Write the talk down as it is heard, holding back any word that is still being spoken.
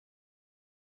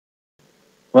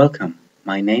Welcome,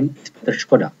 my name is Petr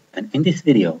Skoda, and in this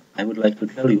video I would like to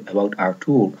tell you about our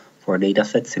tool for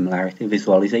dataset similarity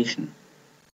visualization.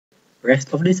 The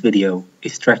rest of this video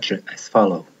is structured as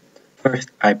follows.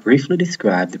 First, I briefly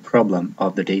describe the problem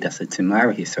of the dataset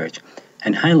similarity search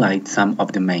and highlight some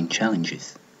of the main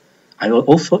challenges. I will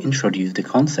also introduce the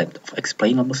concept of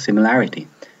explainable similarity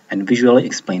and visually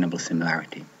explainable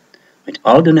similarity. With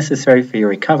all the necessary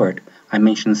theory covered, I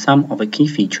mention some of the key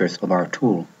features of our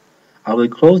tool. I will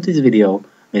close this video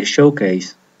with a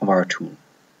showcase of our tool.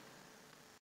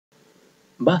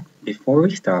 But before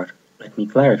we start, let me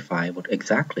clarify what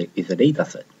exactly is a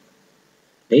dataset.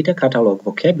 Data catalog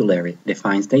vocabulary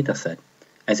defines dataset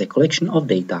as a collection of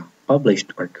data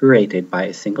published or curated by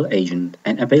a single agent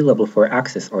and available for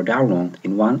access or download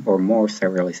in one or more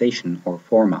serialization or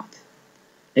formats.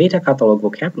 Data catalog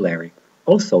vocabulary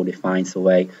also defines a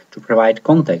way to provide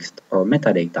context or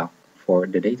metadata for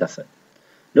the dataset.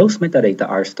 Those metadata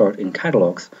are stored in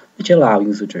catalogs which allow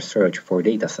users to search for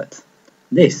datasets.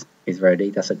 This is where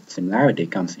dataset similarity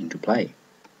comes into play.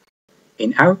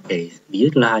 In our case, we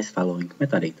utilize following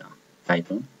metadata: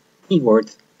 title,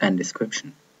 keywords, and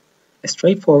description. A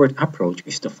straightforward approach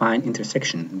is to find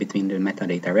intersection between the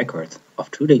metadata records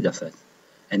of two datasets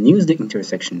and use the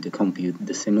intersection to compute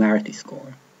the similarity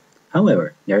score.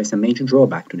 However, there is a major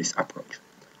drawback to this approach.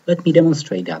 Let me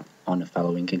demonstrate that on the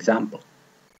following example.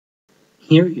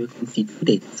 Here you can see two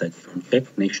datasets from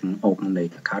Czech National Open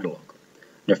Data Catalog.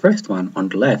 The first one on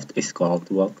the left is called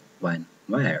What, When,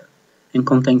 Where and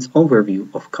contains overview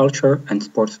of culture and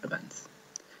sports events.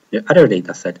 The other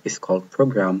dataset is called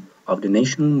Program of the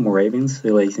National Moravian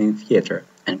Silesian Theatre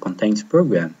and contains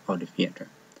program of the theatre.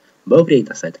 Both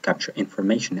datasets capture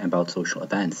information about social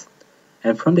events,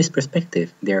 and from this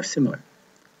perspective they are similar.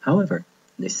 However,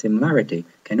 this similarity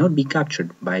cannot be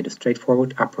captured by the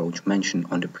straightforward approach mentioned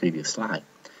on the previous slide,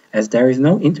 as there is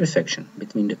no intersection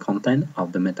between the content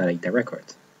of the metadata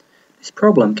records. This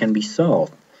problem can be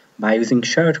solved by using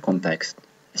shared context,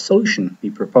 a solution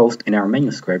we proposed in our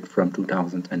manuscript from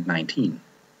 2019.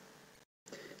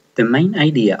 The main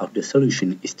idea of the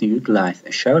solution is to utilize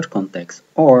a shared context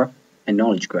or a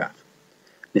knowledge graph.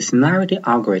 The similarity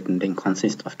algorithm then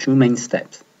consists of two main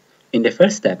steps. In the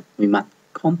first step, we map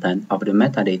content of the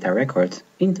metadata records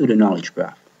into the knowledge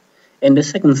graph. In the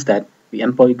second step, we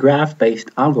employ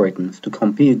graph-based algorithms to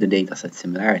compute the dataset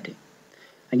similarity.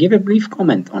 I give a brief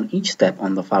comment on each step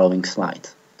on the following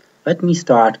slides. Let me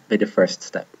start with the first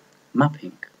step,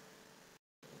 mapping.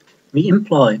 We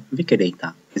employ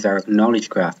Wikidata as our knowledge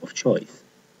graph of choice.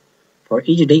 For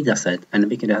each dataset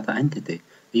and Wikidata entity,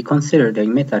 we consider the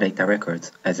metadata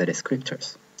records as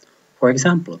descriptors. For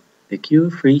example, the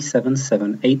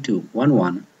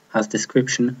Q3778211 has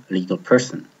description legal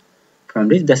person. From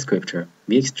this descriptor,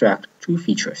 we extract two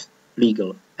features,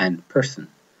 legal and person.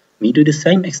 We do the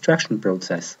same extraction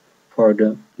process for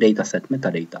the dataset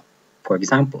metadata. For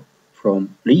example,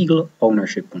 from legal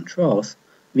ownership controls,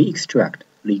 we extract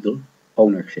legal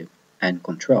ownership and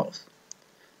controls.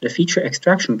 The feature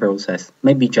extraction process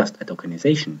may be just a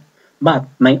tokenization, but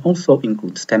may also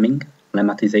include stemming,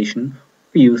 lemmatization,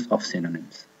 or use of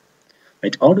synonyms.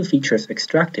 With all the features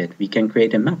extracted, we can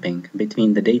create a mapping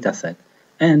between the dataset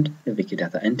and the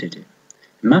Wikidata entity.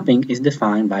 The mapping is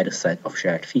defined by the set of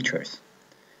shared features.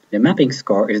 The mapping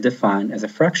score is defined as a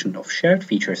fraction of shared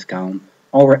features count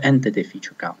over entity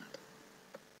feature count.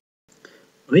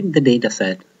 With the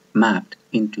dataset mapped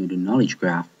into the knowledge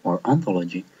graph or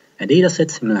ontology, a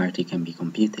dataset similarity can be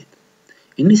computed.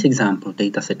 In this example,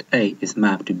 dataset A is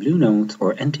mapped to blue nodes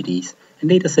or entities,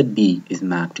 and dataset B is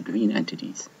mapped to green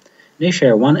entities. They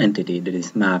share one entity that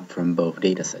is mapped from both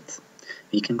datasets.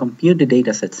 We can compute the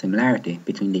dataset similarity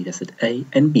between dataset A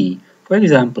and B, for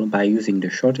example, by using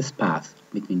the shortest path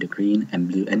between the green and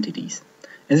blue entities.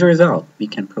 As a result, we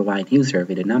can provide user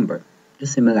with a number, the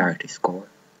similarity score.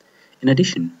 In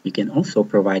addition, we can also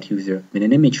provide user with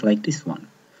an image like this one,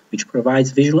 which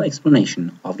provides visual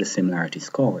explanation of the similarity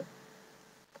score.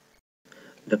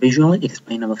 The visually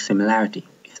explainable similarity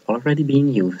is already being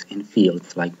used in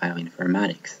fields like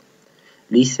bioinformatics.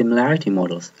 These similarity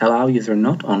models allow users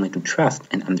not only to trust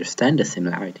and understand the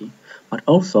similarity, but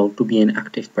also to be an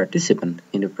active participant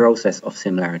in the process of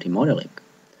similarity modeling.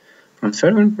 From a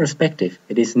certain perspective,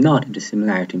 it is not the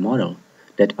similarity model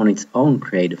that on its own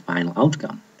creates the final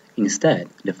outcome. Instead,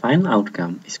 the final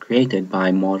outcome is created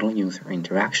by model-user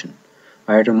interaction,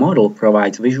 where the model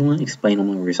provides visually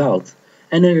explainable results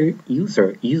and the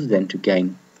user uses them to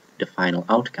gain the final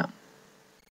outcome.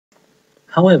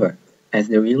 However, as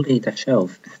the real data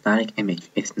shows, a static image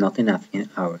is not enough in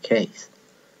our case.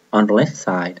 On the left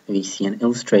side, we see an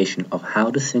illustration of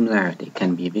how the similarity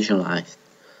can be visualized.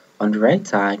 On the right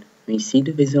side, we see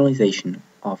the visualization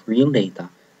of real data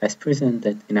as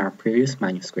presented in our previous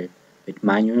manuscript with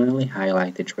manually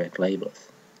highlighted red labels.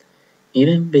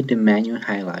 Even with the manual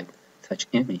highlight, such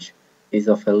image is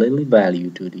of a little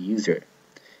value to the user.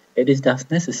 It is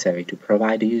thus necessary to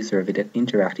provide the user with an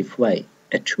interactive way,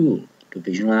 a tool to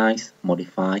visualize,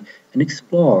 modify, and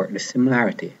explore the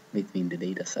similarity between the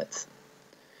datasets.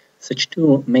 Such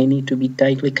tool may need to be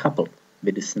tightly coupled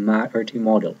with the Similarity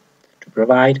model to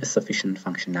provide a sufficient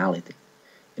functionality.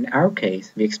 In our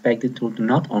case, we expect the tool to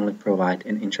not only provide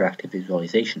an interactive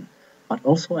visualization, but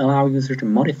also allow users to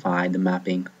modify the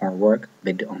mapping or work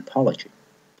with the ontology.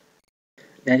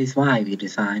 That is why we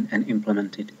designed and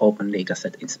implemented Open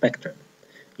Dataset Inspector.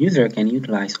 User can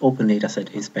utilize Open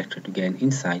Dataset Inspector to gain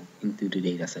insight into the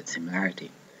dataset similarity.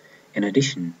 In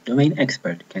addition, domain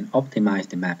expert can optimize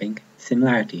the mapping,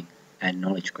 similarity, and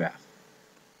knowledge graph.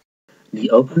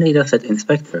 The Open Dataset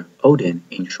Inspector, ODIN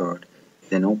in short,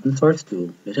 is an open source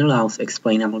tool that allows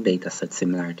explainable dataset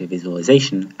similarity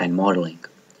visualization and modeling.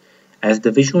 As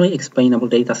the visually explainable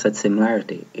dataset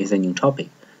similarity is a new topic,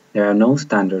 there are no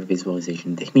standard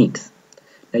visualization techniques.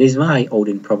 That is why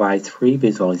ODIN provides three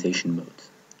visualization modes.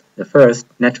 The first,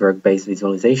 network-based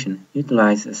visualization,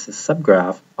 utilizes a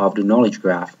subgraph of the knowledge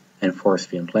graph and force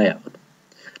field layout.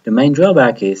 The main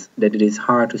drawback is that it is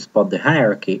hard to spot the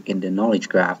hierarchy in the knowledge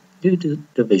graph due to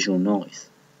the visual noise.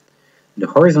 The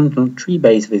horizontal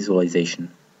tree-based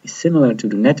visualization is similar to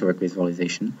the network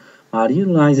visualization, but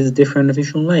utilizes different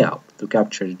visual layout to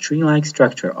capture the tree-like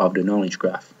structure of the knowledge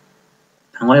graph.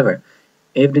 However,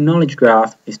 if the knowledge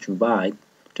graph is too wide,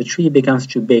 the tree becomes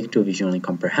too big to visually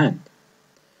comprehend.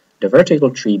 The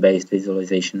vertical tree-based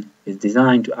visualization is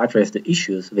designed to address the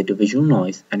issues with the visual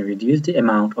noise and reduce the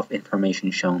amount of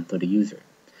information shown to the user.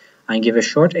 I give a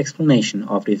short explanation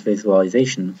of this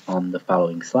visualization on the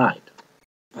following slide.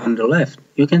 On the left,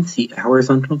 you can see a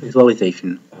horizontal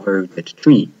visualization of a rooted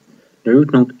tree. The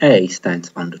root node A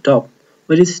stands on the top,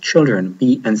 with its children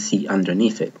B and C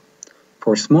underneath it.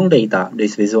 For small data,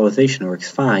 this visualization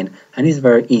works fine and is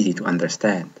very easy to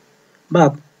understand.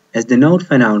 But as the node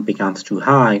fan-out becomes too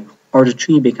high or the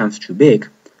tree becomes too big,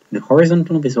 the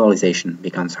horizontal visualization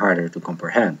becomes harder to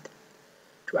comprehend.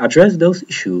 To address those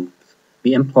issues,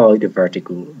 we employ the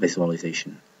vertical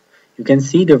visualization. You can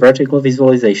see the vertical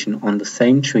visualization on the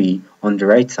same tree on the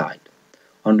right side.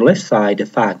 On the left side, the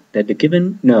fact that the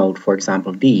given node, for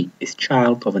example D, is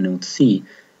child of a node C,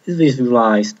 is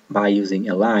visualized by using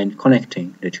a line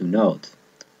connecting the two nodes.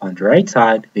 On the right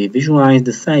side, we visualize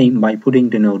the same by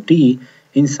putting the node D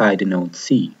inside the node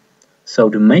C. So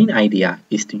the main idea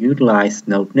is to utilize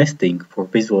node nesting for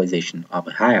visualization of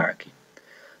a hierarchy.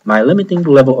 By limiting the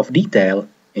level of detail,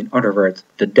 in other words,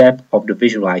 the depth of the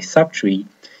visualized subtree,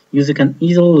 user can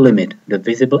easily limit the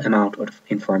visible amount of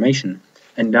information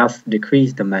and thus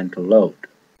decrease the mental load.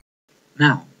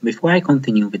 Now, before I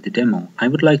continue with the demo, I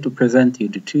would like to present you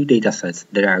the two datasets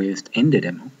that are used in the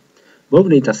demo. Both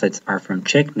datasets are from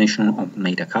Czech National Open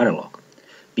Data Catalog.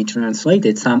 We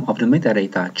translated some of the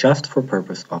metadata just for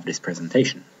purpose of this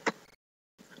presentation.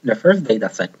 The first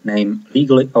dataset, named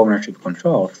Legally Ownership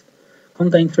Controls,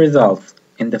 contains results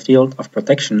in the field of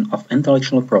protection of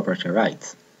intellectual property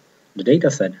rights. The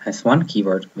dataset has one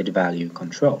keyword with value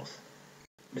controls.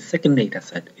 The second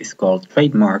dataset is called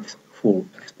Trademarks Full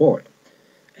Export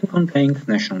and contains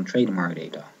national trademark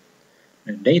data.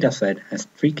 The dataset has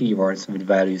three keywords with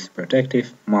values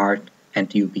protective, marked, and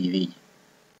UPV.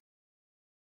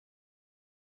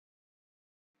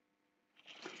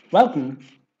 Welcome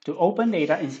to Open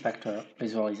Data Inspector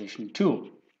Visualization Tool.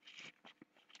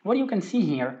 What you can see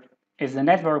here is the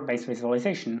network-based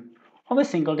visualization of a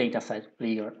single dataset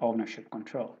legal ownership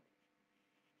control.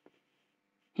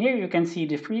 Here you can see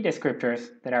the three descriptors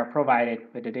that are provided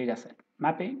with the dataset: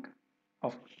 mapping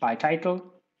by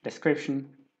title, description,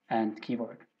 and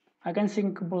keyword. I can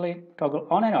simply toggle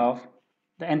on and off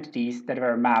the entities that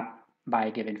were mapped by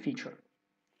a given feature.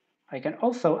 I can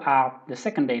also add the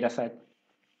second dataset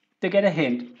to get a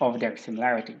hint of their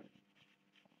similarity.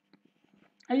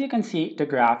 As you can see, the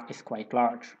graph is quite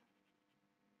large.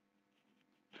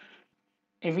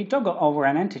 If we toggle over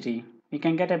an entity, we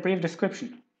can get a brief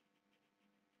description.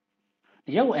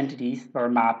 The yellow entities were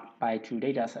mapped by two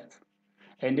datasets.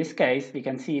 In this case, we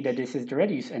can see that this is the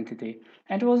reduce entity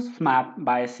and was mapped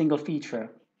by a single feature,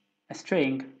 a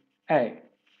string A.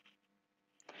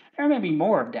 There may be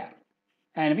more of that,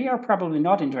 and we are probably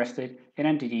not interested in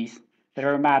entities that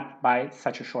are mapped by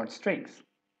such a short strings.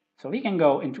 So we can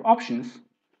go into Options,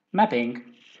 Mapping,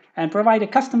 and provide a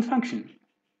custom function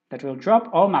that will drop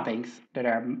all entities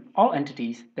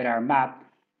that are mapped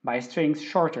by strings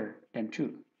shorter than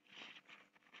 2.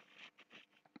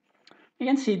 You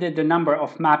can see that the number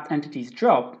of mapped entities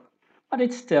dropped, but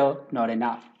it's still not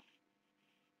enough.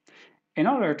 In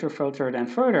order to filter them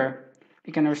further,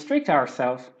 we can restrict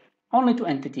ourselves only to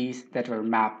entities that were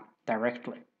mapped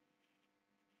directly.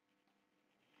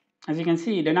 As you can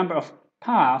see, the number of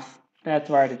paths that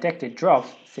were detected drops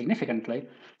significantly,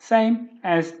 same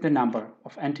as the number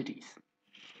of entities.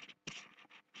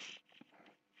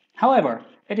 However,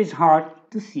 it is hard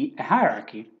to see a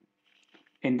hierarchy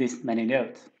in this many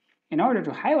nodes. In order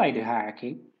to highlight the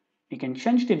hierarchy, we can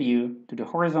change the view to the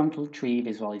horizontal tree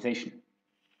visualization.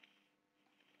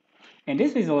 In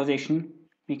this visualization,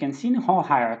 we can see the whole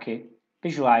hierarchy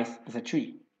visualized as a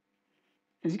tree.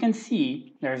 As you can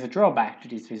see, there is a drawback to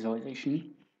this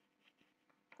visualization.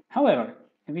 However,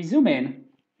 if we zoom in,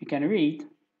 we can read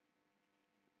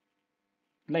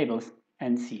labels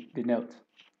and see the nodes.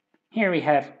 Here we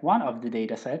have one of the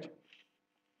dataset,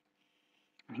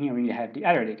 and here we have the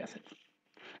other dataset.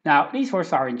 Now, these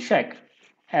words are in check,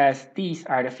 as these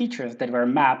are the features that were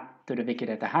mapped to the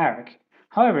Wikidata hierarchy.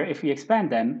 However, if we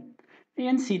expand them, we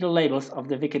can see the labels of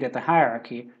the Wikidata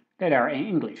hierarchy that are in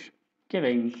English,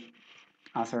 giving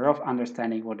us a rough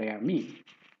understanding what they mean.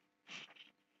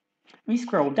 We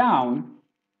scroll down,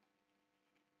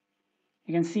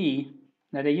 you can see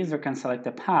that the user can select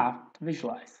a path to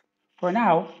visualize. For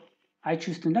now, I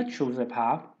choose to not choose a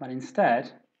path, but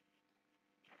instead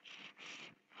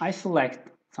I select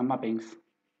some mappings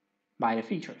by the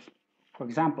features. For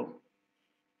example,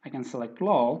 I can select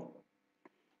law,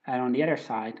 and on the other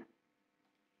side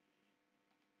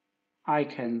I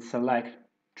can select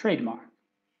trademark.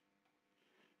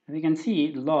 As you can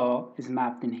see, the law is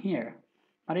mapped in here,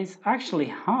 but it's actually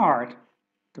hard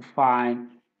to find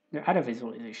the other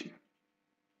visualization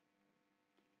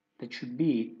that should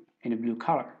be in a blue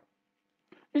color.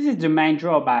 This is the main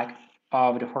drawback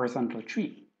of the horizontal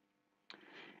tree.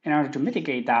 In order to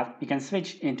mitigate that, we can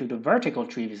switch into the vertical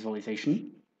tree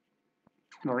visualization,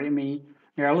 where we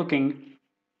are looking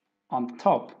on the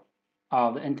top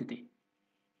of the entity.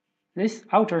 This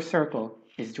outer circle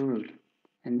is the root,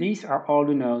 and these are all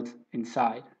the nodes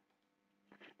inside.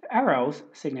 The arrows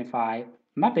signify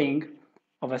mapping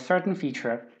of a certain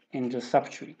feature into a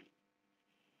subtree.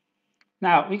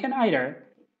 Now, we can either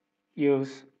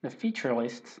use the feature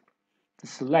lists to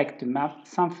select to map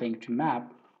something to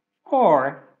map,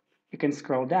 or you can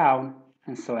scroll down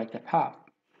and select a path.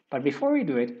 But before we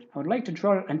do it, I would like to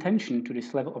draw your attention to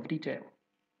this level of detail.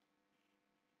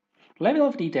 Level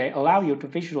of detail allows you to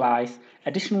visualize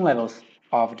additional levels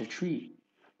of the tree.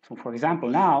 So for example,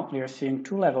 now we are seeing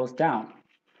 2 levels down.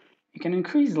 You can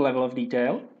increase the level of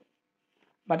detail,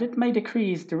 but it may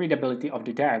decrease the readability of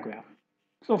the diagram.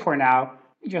 So for now,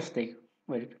 we just stick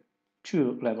with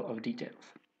 2 levels of details.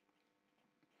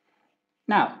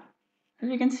 Now, as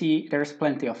you can see, there's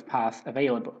plenty of paths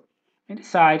available. We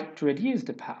decide to reduce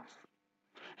the paths.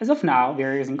 As of now, we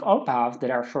are using all paths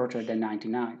that are shorter than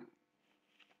 99.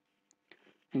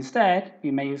 Instead,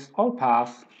 we may use all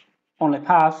paths, only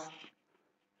paths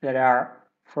that are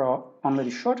for only the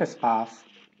shortest paths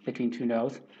between 2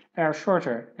 nodes that are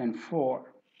shorter than 4.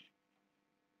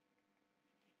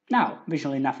 Now,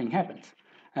 visually nothing happens,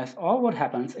 as all what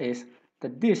happens is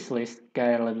that this list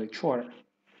gets a little bit shorter.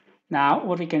 Now,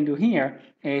 what we can do here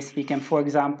is we can, for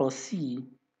example, see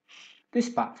this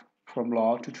path from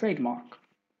law to trademark.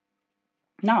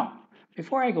 Now,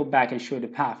 before I go back and show the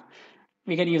path,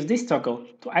 we can use this toggle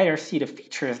to either see the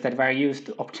features that were used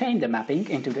to obtain the mapping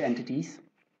into the entities,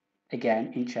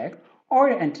 again in check, or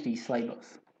the entities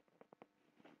labels.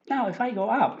 Now, if I go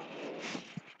up,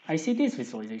 I see this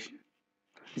visualization.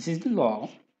 This is the law,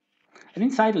 and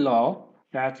inside the law,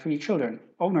 there are 3 children: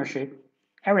 ownership,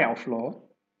 area of law,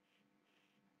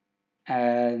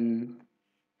 and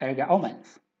erga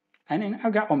omnes. And in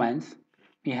erga omnes,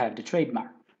 we have the trademark.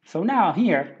 So now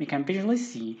here we can visually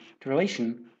see the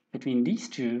relation between these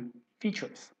 2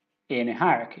 features in a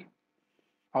hierarchy.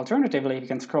 Alternatively, we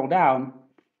can scroll down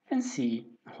and see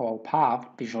the whole path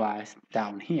visualized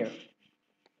down here.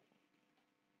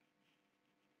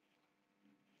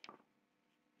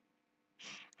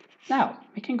 Now,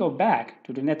 we can go back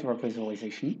to the network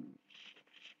visualization,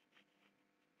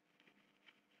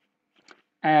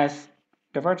 as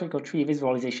the vertical tree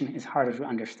visualization is harder to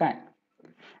understand.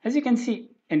 As you can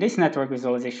see, in this network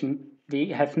visualization, we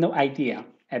have no idea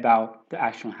about the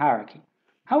actual hierarchy.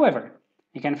 However,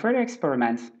 we can further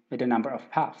experiment with the number of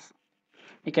paths.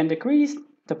 We can decrease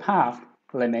the path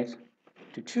limit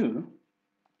to 2,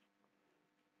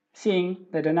 seeing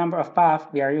that the number of paths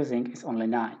we are using is only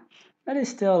 9. That is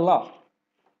still a lot.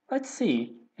 Let's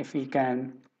see if we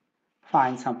can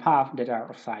find some paths that are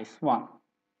of size 1.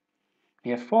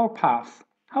 We have 4 paths.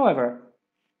 However,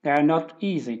 they are not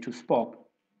easy to spot.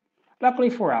 Luckily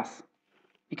for us,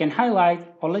 we can highlight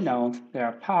all the nodes that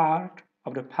are part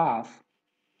of the path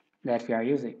that we are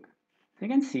using. As you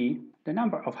can see, the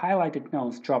number of highlighted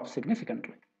nodes drops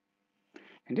significantly.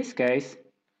 In this case,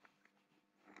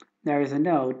 there is a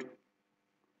node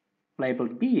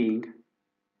labeled being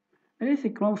that is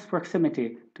in close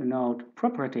proximity to node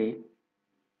property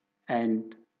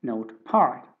and node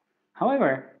part.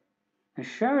 However, the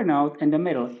share node in the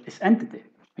middle is entity,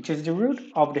 which is the root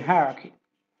of the hierarchy.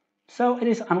 So it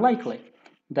is unlikely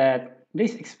that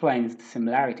this explains the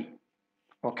similarity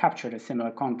or capture the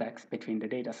similar context between the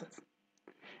datasets.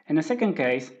 In the second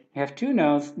case, we have two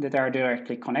nodes that are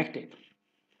directly connected.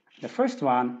 The first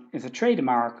one is a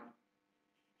trademark,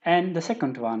 and the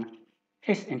second one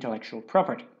is intellectual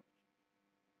property.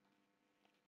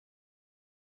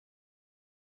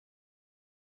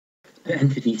 The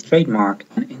entities trademark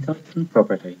and intellectual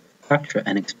property capture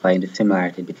and explain the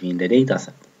similarity between the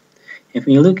dataset. If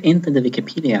we look into the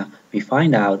Wikipedia, we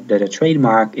find out that a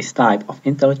trademark is type of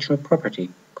intellectual property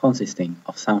consisting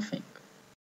of something.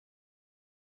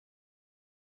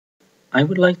 I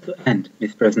would like to end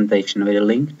this presentation with a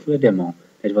link to a demo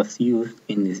that was used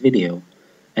in this video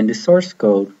and the source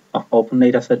code of Open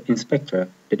Dataset Inspector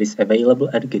that is available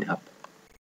at GitHub.